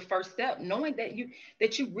really the first step, knowing that you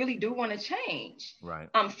really do want to change. Right.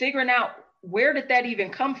 Figuring out where did that even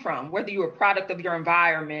come from, whether you're a product of your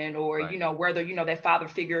environment or, whether, that father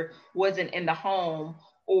figure wasn't in the home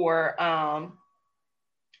or, I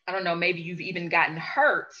don't know, maybe you've even gotten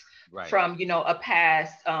hurt from, a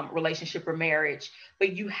past relationship or marriage,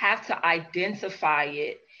 but you have to identify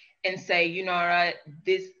it and say,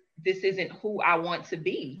 this isn't who I want to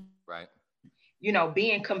be. Right.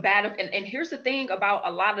 Being combative. And here's the thing about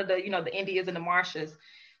a lot of the, the Indias and the Marshas.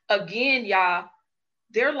 Again, y'all,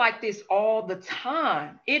 they're like this all the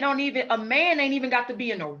time. A man ain't even got to be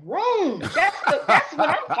in a room. That's what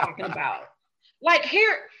I'm talking about. Like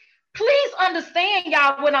here, please understand,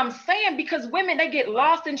 y'all, what I'm saying, because women, they get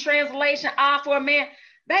lost in translation. For a man,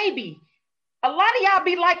 baby, a lot of y'all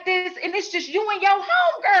be like this, and it's just you and your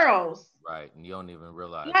homegirls. Right, and you don't even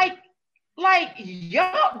realize. Like,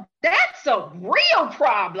 y'all, that's a real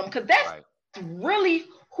problem, because that's really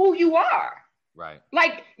who you are. Right.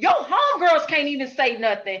 Like, your homegirls can't even say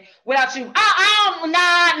nothing without you.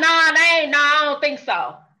 I don't think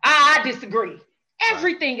so. I disagree.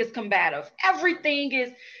 Everything is combative. Everything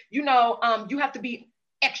is, you have to be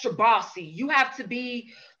extra bossy. You have to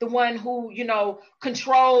be the one who,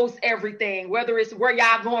 controls everything, whether it's where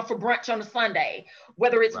y'all going for brunch on a Sunday,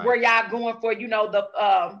 whether it's where y'all going for,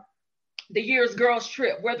 the year's girls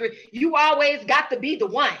trip, whether you always got to be the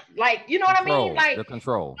one, like, you know what I mean? Like the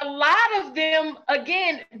control. A lot of them,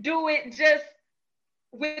 again, do it just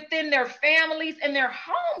within their families and their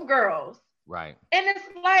homegirls. Right. And it's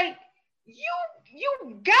like,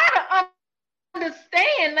 you gotta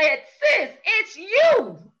understand that, sis, it's you.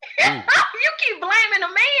 You keep blaming a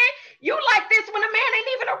man. You like this when a man ain't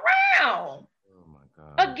even around.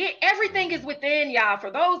 Again, everything is within, y'all.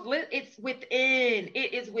 For those, it's within.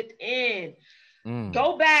 It is within.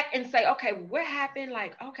 Go back and say, okay, what happened?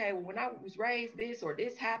 Like, okay, when I was raised, this or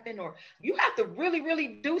this happened, or you have to really,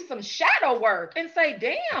 really do some shadow work and say,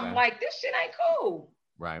 damn, like this shit ain't cool.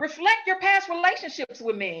 Right. Reflect your past relationships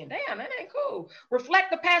with men. Damn, that ain't cool.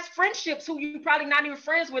 Reflect the past friendships who you probably not even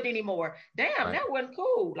friends with anymore. Damn, that wasn't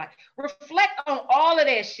cool. Like, reflect on all of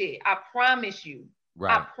that shit. I promise you.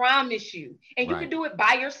 Right. I promise you. And you can do it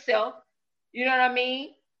by yourself. You know what I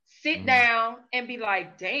mean? Sit down and be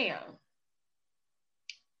like, damn,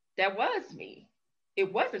 that was me.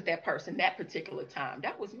 It wasn't that person that particular time.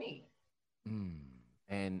 That was me.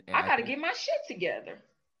 And I got to get my shit together.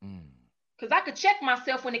 Because I could check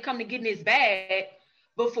myself when it come to getting this bag.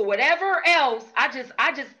 But for whatever else,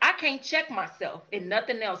 I can't check myself in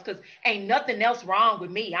nothing else, because ain't nothing else wrong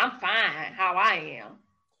with me. I'm fine how I am.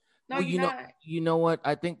 No, well, you know what?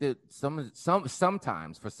 I think that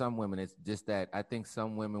sometimes for some women, it's just that I think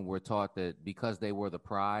some women were taught that because they were the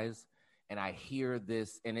prize and I hear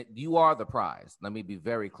this, and you are the prize. Let me be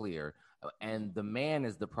very clear. And the man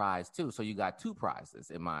is the prize too. So you got two prizes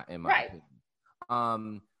in my opinion.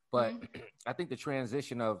 But I think the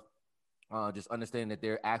transition of just understanding that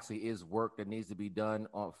there actually is work that needs to be done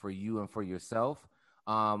for you and for yourself.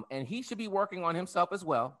 And he should be working on himself as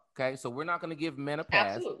well. Okay. So we're not going to give men a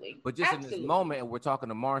pass. Absolutely. But just in this moment, and we're talking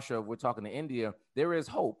to Marsha, we're talking to India, there is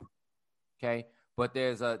hope. Okay. But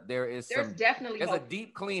there's definitely a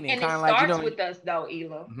deep cleaning. And it starts with us though,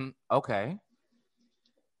 Ela. Okay.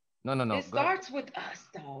 No. It starts with us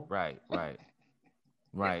though. Right.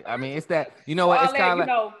 I mean, it's that, you know what? It's kind of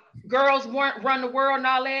like, girls run the world and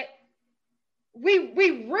all that.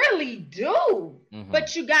 We really do.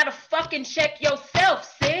 But you got to fucking check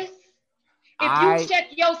yourself, sis. If you check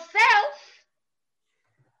yourself,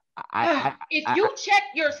 if you check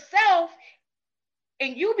yourself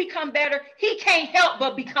and you become better, he can't help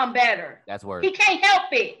but become better. That's word. He can't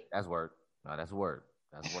help it. That's word. No, that's word.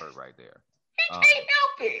 That's word right there. He can't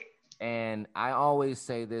help it. And I always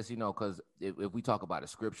say this, because if we talk about it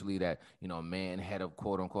scripturally that, man, head of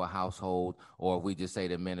quote unquote household, or if we just say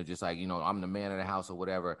that men are just like, I'm the man of the house or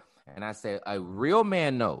whatever. And I say a real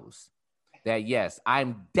man knows that, yes,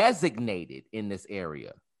 I'm designated in this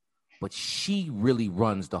area, but she really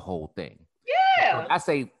runs the whole thing. Yeah. I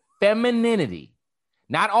say femininity.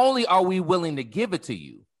 Not only are we willing to give it to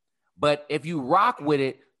you, but if you rock with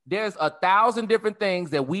it, there's 1,000 different things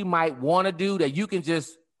that we might want to do that you can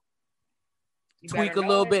just tweak a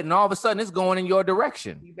little bit, and all of a sudden it's going in your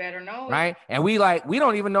direction. You better know right? And we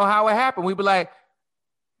don't even know how it happened. We be like,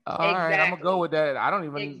 all right, I'm gonna go with that. I don't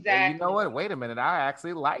even, you know what? Wait a minute. I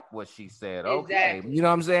actually like what she said. Okay. You know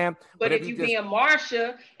what I'm saying? But if you being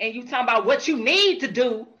Marsha and you talking about what you need to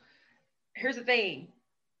do, here's the thing.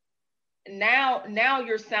 Now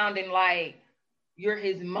you're sounding like you're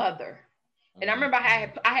his mother. And I remember I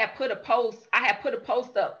had put a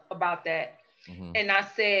post up about that. And I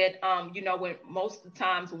said, when most of the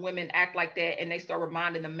times women act like that and they start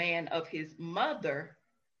reminding the man of his mother,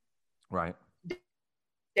 right?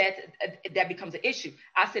 That becomes an issue.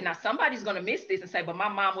 I said, now somebody's going to miss this and say, but my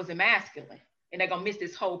mom was emasculine, and they're going to miss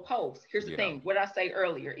this whole post. Here's the thing. What I say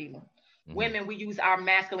earlier, Ela. Women, we use our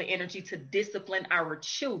masculine energy to discipline our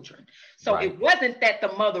children. So it wasn't that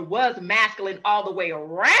the mother was masculine all the way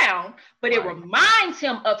around, but it reminds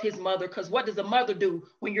him of his mother. Because what does a mother do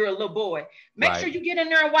when you're a little boy? Make sure you get in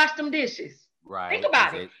there and wash them dishes. Right. Think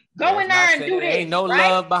about it. Go in there and do this. Ain't no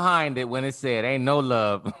love behind it when it said ain't no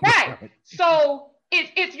love. Right. So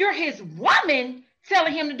if you're his woman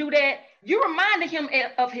telling him to do that, you're reminding him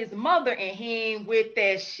of his mother, and he ain't with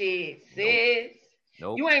that shit, sis.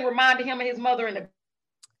 Nope. You ain't reminding him of his mother in a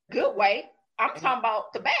good way. I'm talking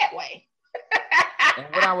about the bad way. And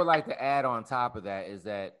what I would like to add on top of that is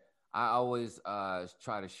that I always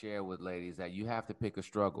try to share with ladies that you have to pick a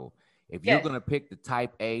struggle. If you're going to pick the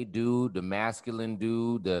type A dude, the masculine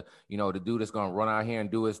dude, the dude that's going to run out here and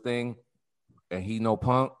do his thing, and he's no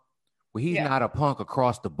punk, well, he's not a punk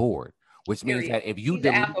across the board, which means that if you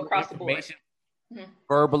deliver information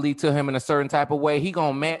verbally to him in a certain type of way, he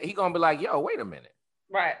gonna be like, yo, wait a minute.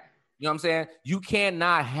 Right. You know what I'm saying? You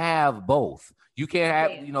cannot have both. You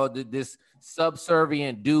can't have, this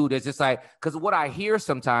subservient dude that's just like, because what I hear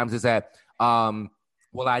sometimes is that,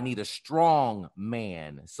 I need a strong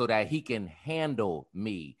man so that he can handle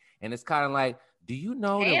me. And it's kind of like, do you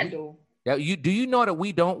know that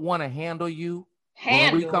we don't want to handle you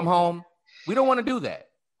when we come home? We don't want to do that.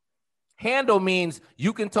 Handle means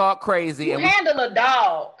you can talk crazy. You handle a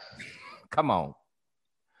dog. Come on.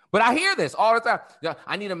 But I hear this all the time.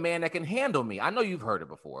 I need a man that can handle me. I know you've heard it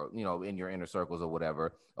before, in your inner circles or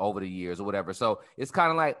whatever, over the years or whatever. So it's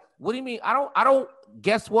kind of like, what do you mean? I don't,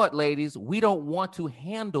 guess what, ladies? We don't want to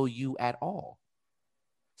handle you at all.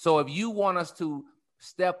 So if you want us to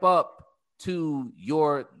step up to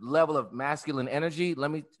your level of masculine energy,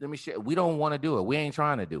 let me share. We don't want to do it. We ain't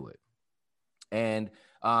trying to do it. And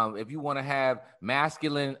if you want to have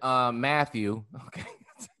masculine Matthew, okay.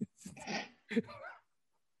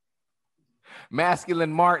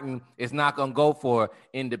 Masculine Martin is not gonna go for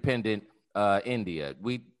independent India.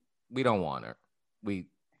 We don't want her. I'm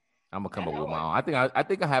gonna come up with my own. I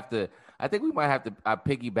think we might have to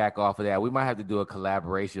piggyback off of that. We might have to do a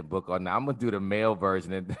collaboration book on that. I'm gonna do the male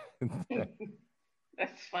version.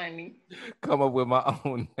 That's funny. Come up with my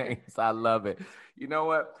own names. I love it. You know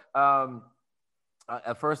what?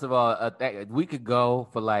 First of all, we could go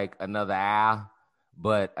for like another hour.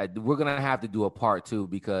 But we're going to have to do a part 2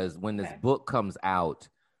 because when this book comes out,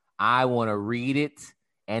 I want to read it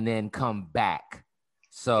and then come back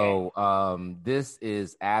So this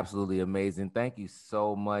is absolutely amazing. Thank you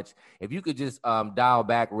so much. If you could just dial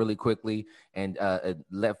back really quickly and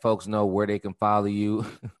let folks know where they can follow you.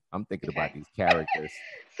 I'm thinking about these characters.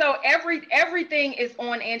 So everything is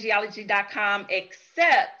on Angieology.com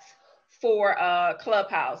except for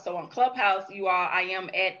Clubhouse. So on Clubhouse, I am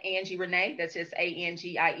at Angie Renee. That's just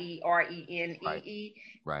ANGIERENEE.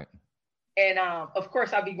 Right. And of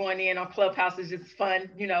course, I'll be going in on Clubhouse. It's just fun,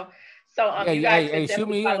 So you guys shoot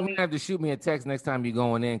me. You have to shoot me a text next time you're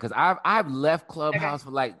going in, because I've left Clubhouse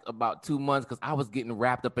for like about 2 months because I was getting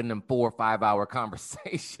wrapped up in them 4 or 5 hour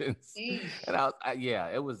conversations. And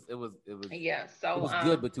it was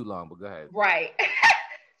good but too long. But go ahead. Right.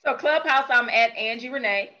 So Clubhouse, I'm at Angie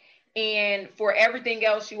Renee, and for everything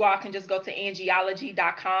else, you all can just go to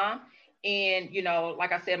Angieology.com, and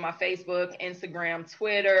like I said, my Facebook, Instagram,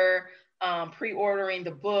 Twitter, pre-ordering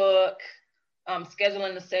the book.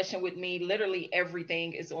 Scheduling a session with me, literally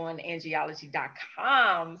everything is on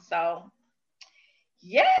Angieology.com. So,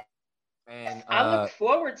 yeah. And I look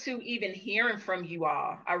forward to even hearing from you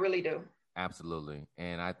all. I really do. Absolutely.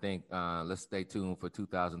 And I think let's stay tuned for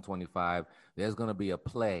 2025. There's going to be a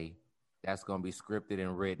play that's going to be scripted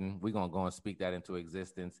and written. We're going to go and speak that into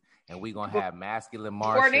existence. And we're going to have Masculine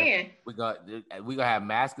Marsha. We're going to have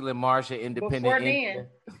Masculine Marsha independent. Before then.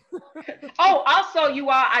 Oh, also, you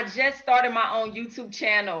all, I just started my own YouTube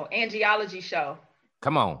channel, Angieology Show.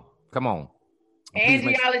 Come on.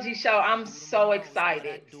 Angieology Show. I'm so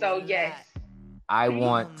excited. So, yes. I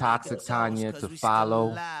want Toxic Tanya to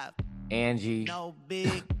follow Angie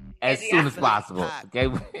as soon as possible. Okay,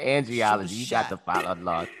 Angieology, you got to follow,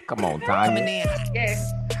 Lord. Come on, Tanya.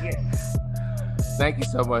 Yes. Thank you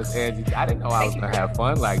so much, Angie. I didn't know I was going to have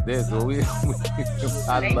fun like this. Thank you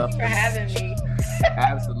for having me.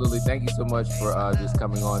 Absolutely. Thank you so much for just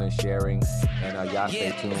coming on and sharing. And y'all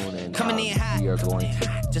stay tuned. And we're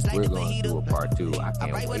going to do a part 2. I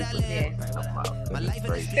can't wait for this. It's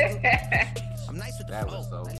crazy. That was so